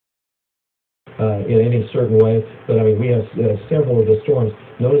in any certain way. But I mean, we have several of the storms.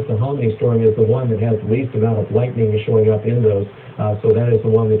 Notice the Hominy storm is the one that has the least amount of lightning showing up in those. So that is the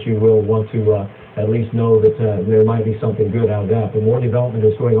one that you will want to at least know that there might be something good out of that. But more development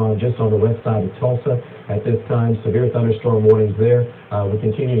is going on just on the west side of Tulsa at this time. Severe thunderstorm warnings there. We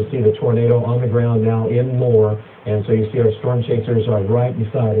continue to see the tornado on the ground now in Moore. And so you see our storm chasers are right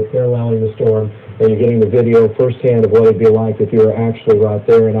beside it, paralleling the storm. And you're getting the video firsthand of what it'd be like if you were actually right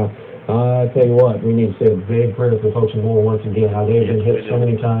there. And I tell you what, we need to say a big prayer for folks in Moore once again. How they've been hit so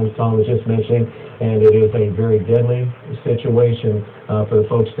many times, Tom was just mentioning, and it is a very deadly situation for the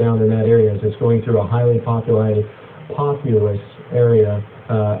folks down in that area as it's going through a highly populous area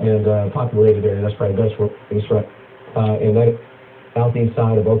and populated area. That's right, that's right. And that southeast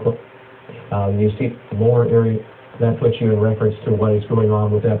side of Oklahoma. You see Moore area, that puts you in reference to what is going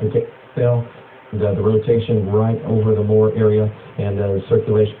on with that particular cell. The rotation right over the Moore area and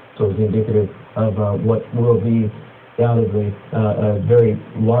circulation, so it's indicative of what will be undoubtedly a very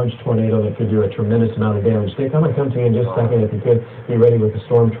large tornado that could do a tremendous amount of damage. Dick, I'm going to come to you in just a second. If you could be ready with the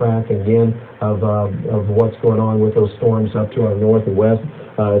storm track again of what's going on with those storms up to our north and west,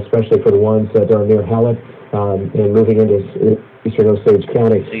 especially for the ones that are near Halleck and moving into eastern Osage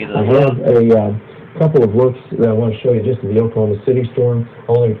County. I have a couple of looks that I want to show you just of the Oklahoma City storm.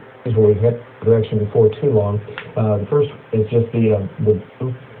 Only where we head direction before too long. The first is just the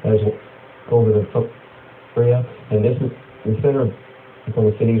as over the area, and this is the center of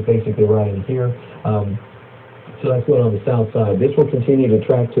Oklahoma City is basically right in here. So that's going on the south side. This will continue to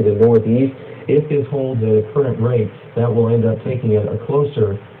track to the northeast. If this holds at a current rate, that will end up taking it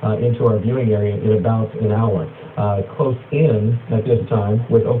closer into our viewing area in about an hour. Close in at this time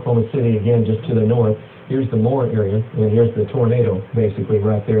with Oklahoma City again just to the north. Here's the Moore area, and here's the tornado basically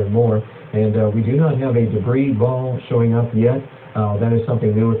right there in Moore. And we do not have a debris ball showing up yet. That is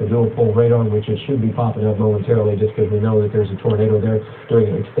something new with the dual pole radar, which it should be popping up momentarily just because we know that there's a tornado there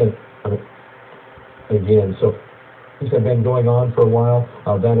during an extent again. So these have been going on for a while.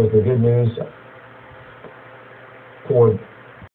 That is the good news for